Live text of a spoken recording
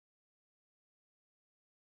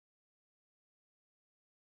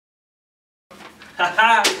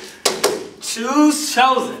Choose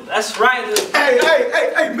Chozen. That's right.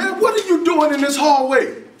 Hey, man, what are you doing in this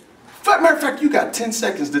hallway? Matter of fact, you got 10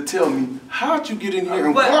 seconds to tell me how'd you get in here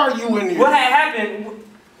and why are you in here? What had happened?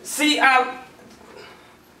 See, vote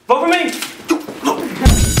for me.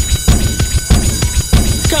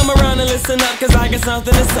 Come around and listen up, cause I got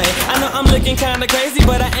something to say. I know I'm looking kinda crazy,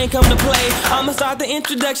 but I ain't come to play. I'ma start the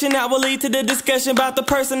introduction, that will lead to the discussion about the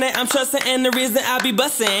person that I'm trusting and the reason I be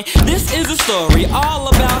bussin'. This is a story all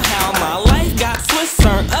about how my life got Swiss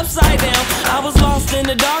turned upside down. I was lost in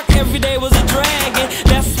the dark, every day was a drag, and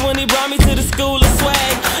that's when he brought me to the school of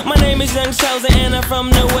swag. My name is Young Chozen and I'm from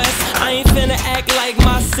the West. I ain't finna act like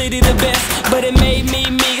my city the best, but it made me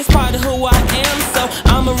me, it's part of who I am. So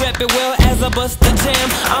I'ma rep it well as I bust the jam.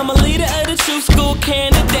 I'm a leader of the true school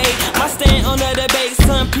candidate. My stand on the debate,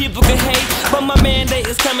 some people can hate, but my mandate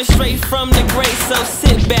is coming straight from the great. So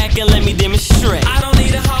sit back and let me demonstrate. I don't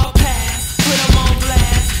need a hall pass, put them on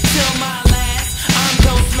blast, till my last, I'm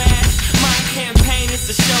gon' smash. My campaign is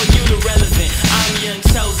to show you the relevant. I'm Young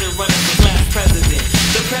Chozen, running for class president.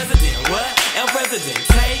 The president, what? El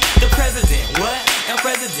Presidente. The president, what? El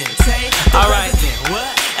Presidente. The president,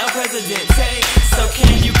 what? El Presidente. So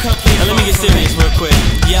can you come please? Let me get serious real quick.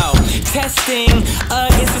 Yo, testing,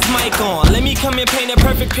 is this mic on? Let me come and paint a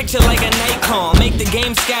perfect picture like a Nikon. Make the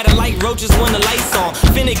game scatter like roaches when the lights on.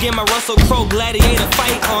 Finna get my Russell Crowe gladiator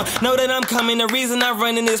fight on. Know that I'm coming, the reason I'm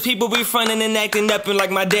running is people be fronting and acting up and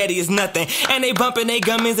like my daddy is nothing. And they bumping they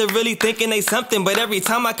gummies and really thinking they something. But every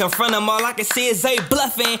time I confront them, all I can see is they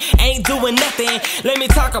bluffing, ain't doing nothing. Let me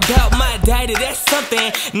talk about my daddy, that's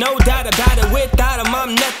something. No doubt about it, without him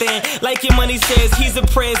I'm nothing. Like your money says, he's a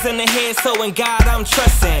prayers in the head, so in God I'm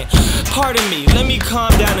trusting. Pardon me, let me calm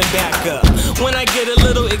down and back up. When I get a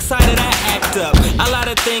little excited, I act up. A lot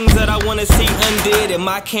of things that I wanna see undid, and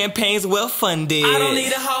my campaign's well funded. I don't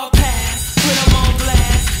need a hall pass, put them on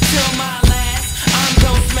blast, till my last, I'm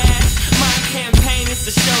gon' smash. My campaign is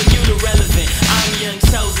to show you the relevant. I'm Young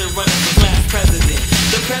Chozen, running for class president.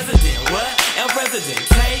 The president, what? El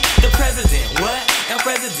Presidente. The president, what? El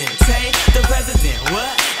Presidente. The president,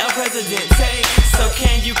 what? El Presidente. So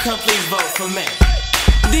can you come please vote for me?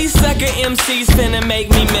 These sucker MCs finna make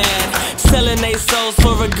me mad, selling they souls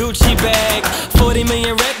for a Gucci bag. 40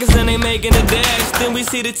 million records and they making a dash. Then we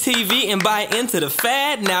see the TV and buy into the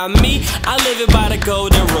fad. Now me, I live it by the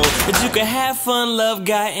golden rule, that you can have fun, love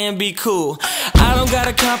God, and be cool. I don't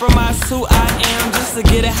gotta compromise who I am just to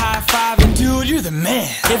get a high five and dude, you're the man.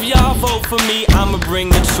 If y'all vote for me, I'ma bring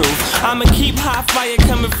the truth. I'ma keep high fire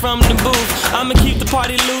coming from the booth. I'ma keep the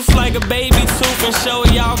party loose like a baby tooth and show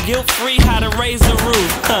y'all guilt-free how to raise the roof.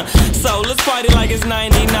 So let's party like it's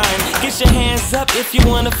 99. Get your hands up if you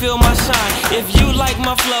wanna feel my shine. If you like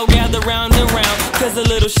my flow, gather round and round, cause a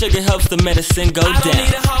little sugar helps the medicine go down. I don't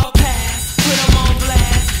need a hall pass, put them on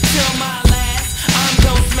blast, till my last, I'm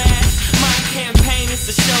gon' smash. My campaign is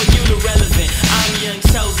to show you the relevant. I'm Young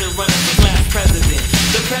Chozen, running for class president.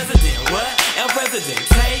 The president, what? El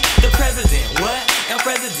Presidente. The president, what? El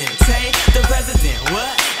Presidente. The president,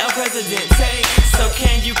 what? El Presidente. So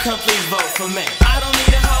can you come please vote for me? I don't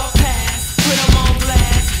need a hall pass, put them on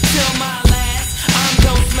blast, till my last, I'm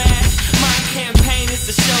gon' smash. My campaign is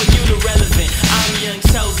to show you the relevant. I'm Young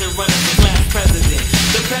Chozen, running for class president.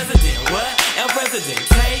 The president, what? El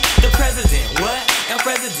Presidente. The president, what? El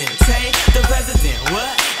Presidente. The president,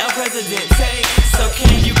 what? El Presidente. So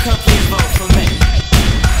can you come please vote for me?